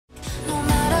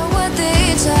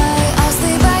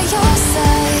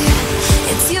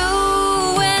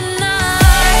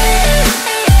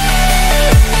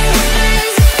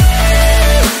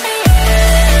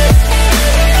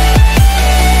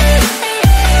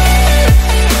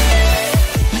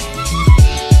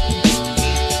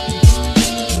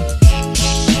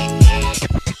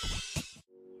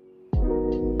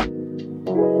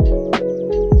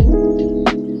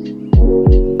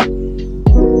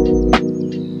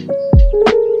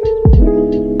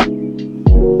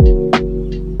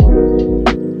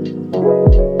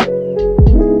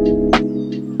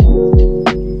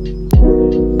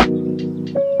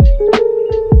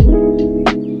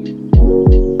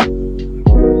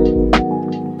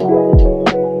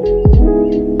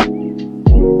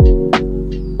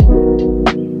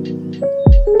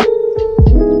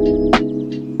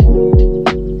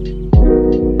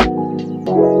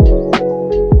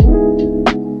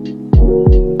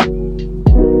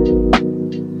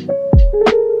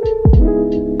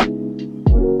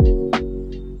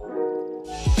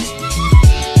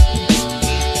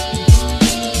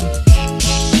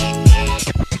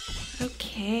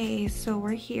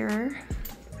here.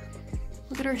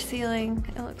 Look at our ceiling.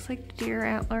 It looks like deer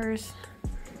antlers.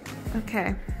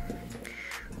 Okay,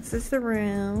 this is the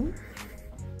room.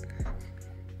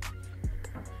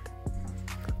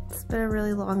 It's been a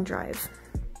really long drive.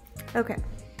 Okay,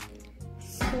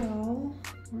 so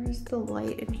where's the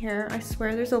light in here? I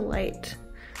swear there's a light.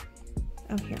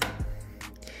 Oh, here.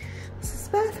 This is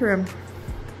the bathroom.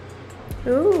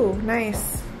 Ooh,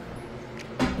 nice.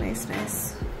 Nice,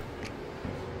 nice.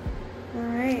 All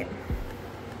right.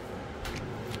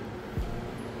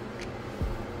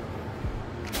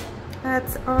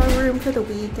 That's our room for the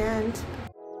weekend.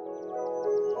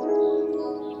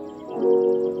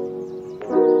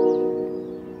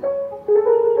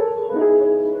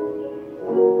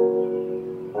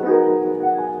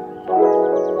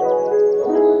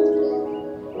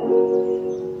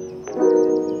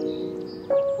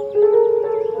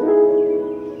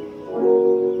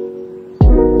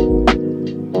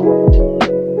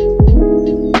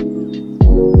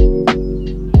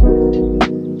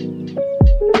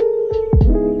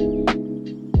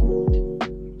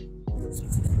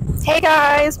 Hey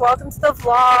guys, welcome to the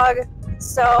vlog.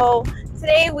 So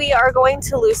today we are going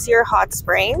to Lucier Hot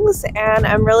Springs and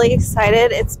I'm really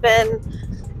excited. It's been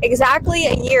exactly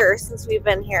a year since we've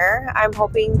been here. I'm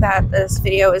hoping that this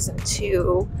video isn't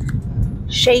too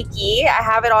shaky. I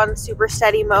have it on super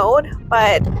steady mode,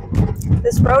 but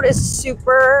this road is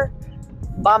super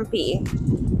bumpy.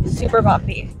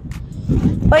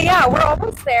 But yeah, we're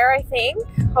almost there, I think,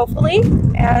 hopefully,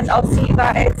 and I'll see you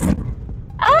guys.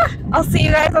 I'll see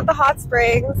you guys at the hot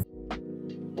springs.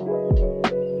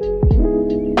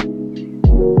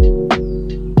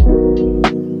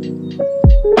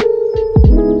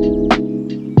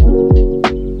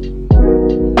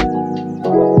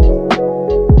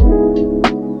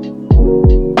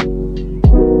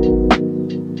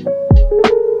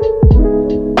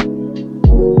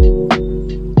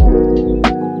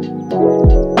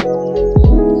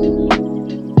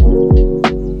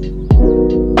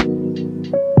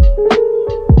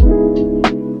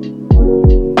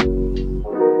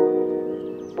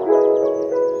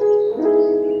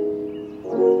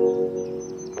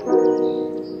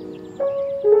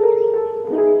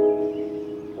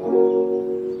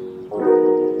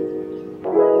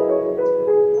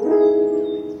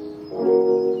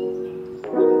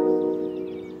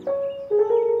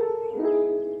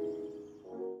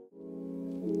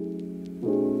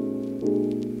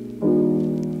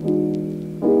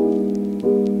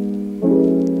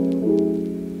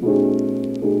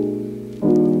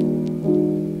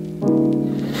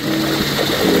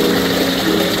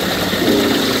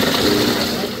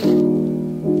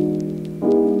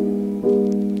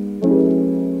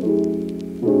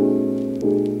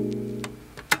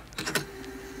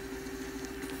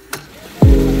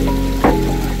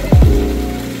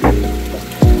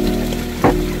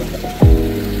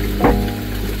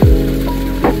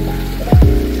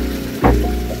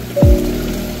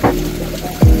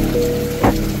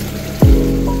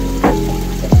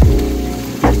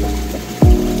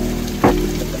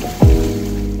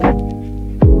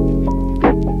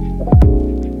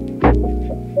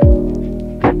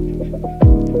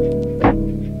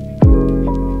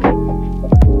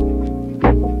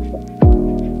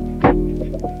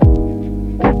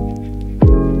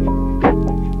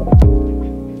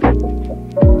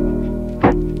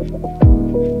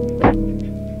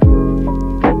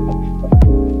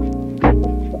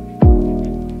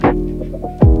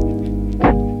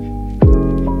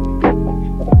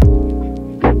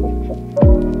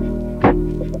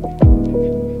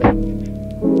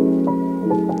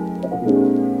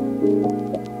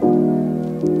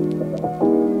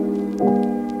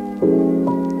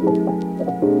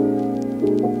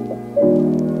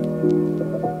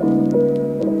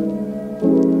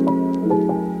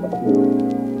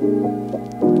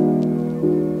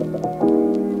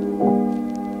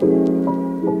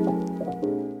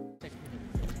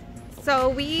 So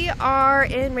we are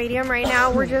in Radium right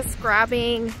now. We're just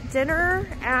grabbing dinner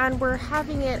and we're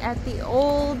having it at the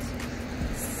old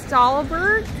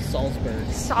Salzburg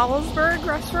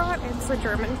restaurant. It's a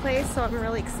German place, so I'm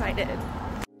really excited.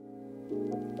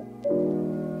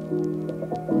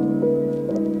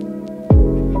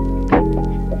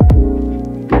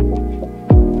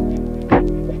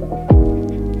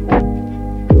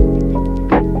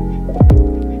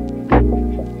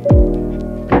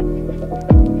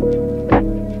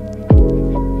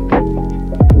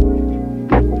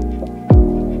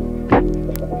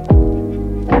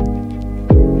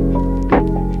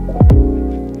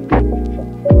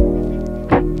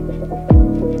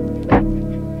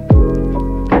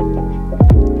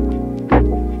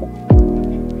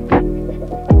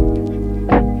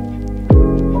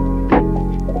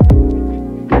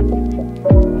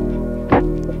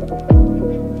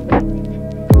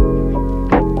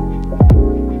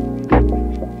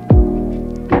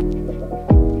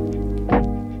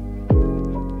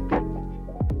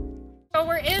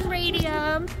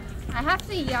 them. I have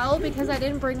to yell because I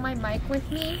didn't bring my mic with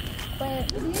me, but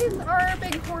these are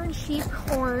bighorn sheep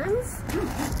horns.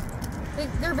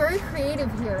 They're very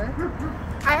creative here.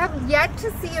 I have yet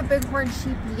to see a bighorn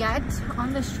sheep yet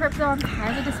on this trip, though. I'm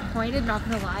kind of disappointed, not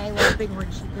gonna lie. I love bighorn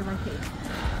sheep, they're my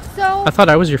fave. So I thought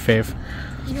I was your fave.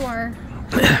 you are,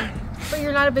 but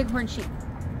you're not a bighorn sheep.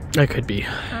 I could be.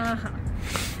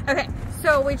 Okay,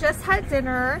 so we just had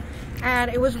dinner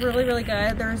and it was really, really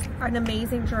good. There's an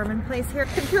amazing German place here.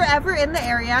 If you're ever in the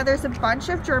area, there's a bunch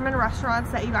of German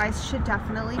restaurants that you guys should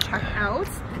definitely check out.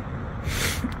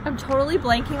 I'm totally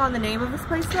blanking on the name of this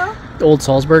place though. Old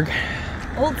Salzburg.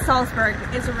 Old Salzburg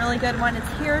is a really good one.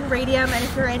 It's here in Radium, and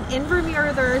if you're in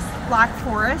Invermere, there's Black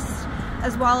Forest,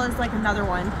 as well as like another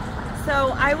one.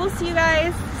 So I will see you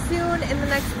guys soon in the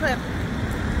next clip.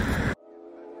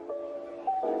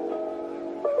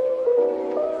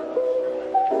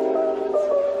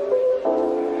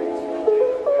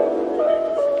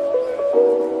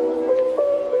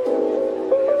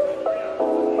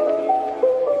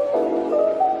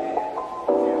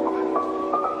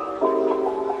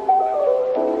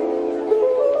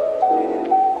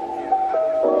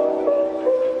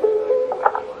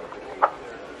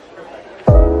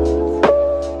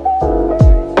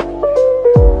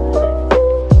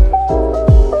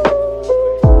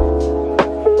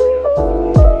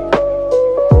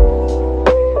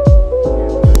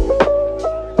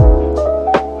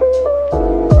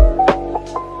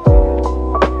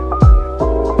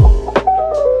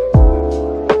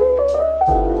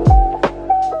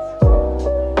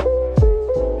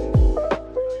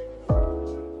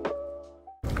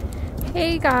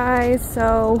 Hey guys,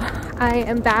 so I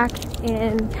am back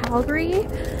in Calgary.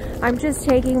 I'm just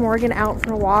taking Morgan out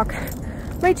for a walk.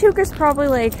 My toque is probably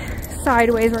like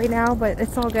sideways right now, but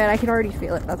it's all good. I can already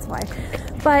feel it, that's why.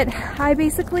 But I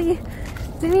basically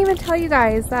didn't even tell you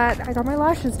guys that I got my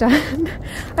lashes done.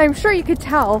 I'm sure you could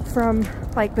tell from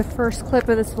like the first clip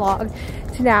of this vlog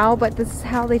to now, but this is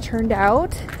how they turned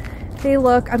out. They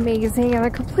look amazing and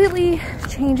it completely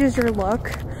changes your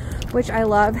look, which I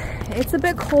love. It's a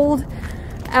bit cold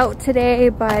out today,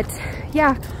 but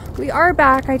yeah, we are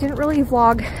back. I didn't really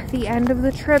vlog the end of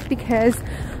the trip because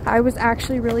I was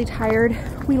actually really tired.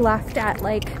 We left at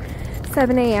like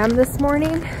 7 a.m. this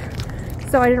morning,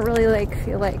 so I didn't really like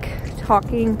feel like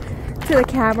talking to the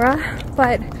camera,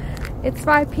 but it's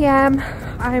 5 p.m.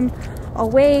 I'm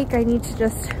awake. I need to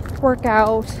just work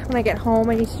out. When I get home,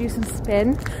 I need to do some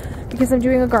spin because I'm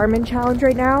doing a Garmin challenge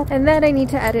right now, and then I need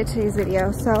to edit today's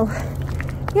video. So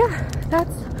yeah,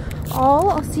 that's all.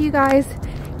 I'll see you guys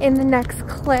in the next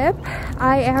clip.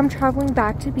 I am traveling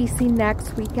back to BC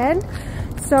next weekend,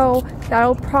 so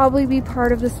that'll probably be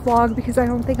part of this vlog because I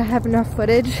don't think I have enough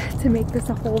footage to make this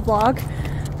a whole vlog.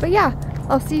 But yeah,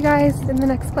 I'll see you guys in the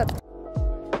next clip.